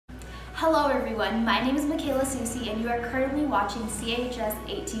Hello everyone, my name is Michaela Susi and you are currently watching CHS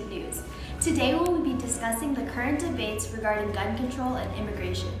 18 News. Today we will be discussing the current debates regarding gun control and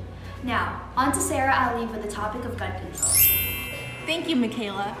immigration. Now, on to Sarah Ali with the topic of gun control. Thank you,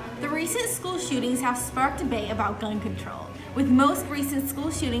 Michaela. The recent school shootings have sparked debate about gun control. With most recent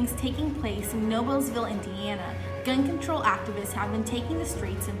school shootings taking place in Noblesville, Indiana, gun control activists have been taking the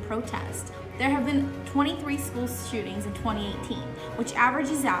streets in protest. There have been 23 school shootings in 2018, which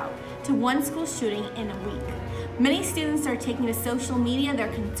averages out to one school shooting in a week. Many students are taking to social media their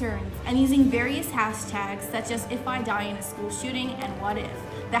concerns and using various hashtags such as "if I die in a school shooting" and "what if"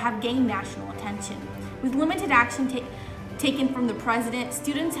 that have gained national attention. With limited action taken from the president,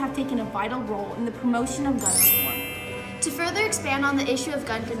 students have taken a vital role in the promotion of gun reform. To further expand on the issue of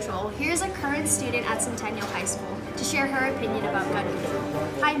gun control, here's a current student at Centennial High School to share her opinion about gun control.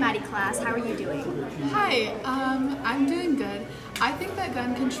 Hi Maddie class, how are you doing? Hi, I'm doing good. I think that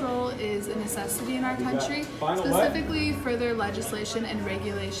gun control is a necessity in our country, specifically further legislation and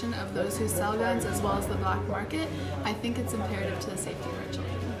regulation of those who sell guns as well as the black market. I think it's imperative to the safety of our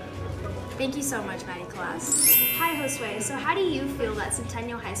children. Thank you so much, Maddie class. Hi Josue, so how do you feel that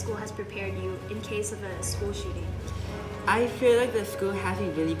Centennial High School has prepared you in case of a school shooting? I feel like the school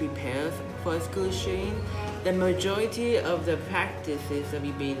hasn't really prepared for a school shooting. The majority of the practices that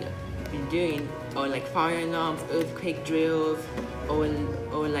we've been doing are like fire alarms, earthquake drills, or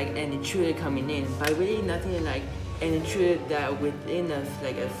like an intruder coming in, but really nothing like an intruder that within us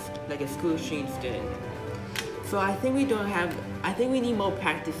like a school shooting student. So I think we need more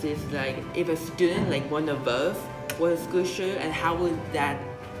practices, like if a student, like one of us, was a school shooter, and how would that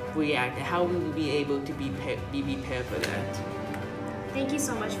react, and how will we be able to be prepared for that? Thank you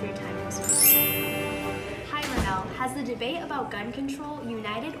so much for your time, Josue. Hi Renelle, has the debate about gun control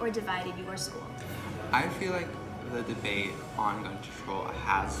united or divided your school? I feel like the debate on gun control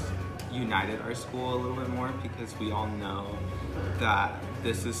has united our school a little bit more, because we all know that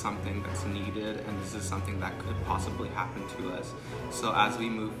this is something that's needed and this is something that could possibly happen to us. So as we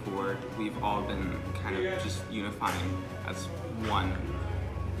move forward, we've all been kind of just unifying as one,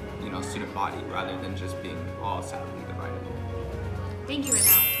 student body, rather than just being all separately divided. Thank you,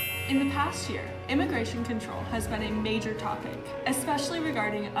 Renelle. In the past year, immigration control has been a major topic, especially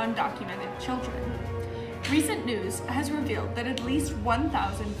regarding undocumented children. Recent news has revealed that at least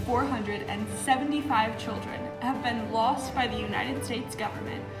 1,475 children have been lost by the United States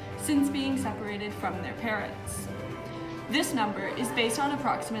government since being separated from their parents. This number is based on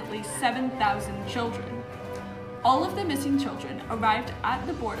approximately 7,000 children. All of the missing children arrived at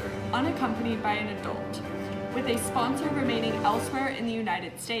the border unaccompanied by an adult, with a sponsor remaining elsewhere in the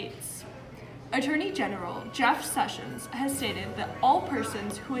United States. Attorney General Jeff Sessions has stated that all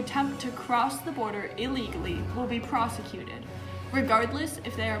persons who attempt to cross the border illegally will be prosecuted, regardless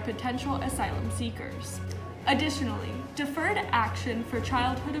if they are potential asylum seekers. Additionally, Deferred Action for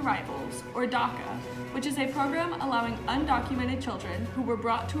Childhood Arrivals, or DACA, which is a program allowing undocumented children who were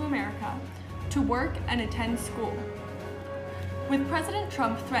brought to America to work and attend school. With President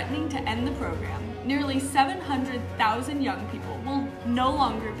Trump threatening to end the program, nearly 700,000 young people will no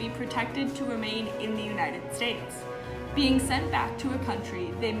longer be protected to remain in the United States, being sent back to a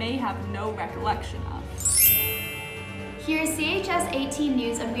country they may have no recollection of. Here is CHS 18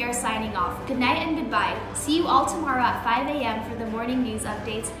 News and we are signing off. Good night and goodbye. See you all tomorrow at 5 a.m. for the morning news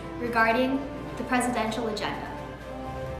updates regarding the presidential agenda.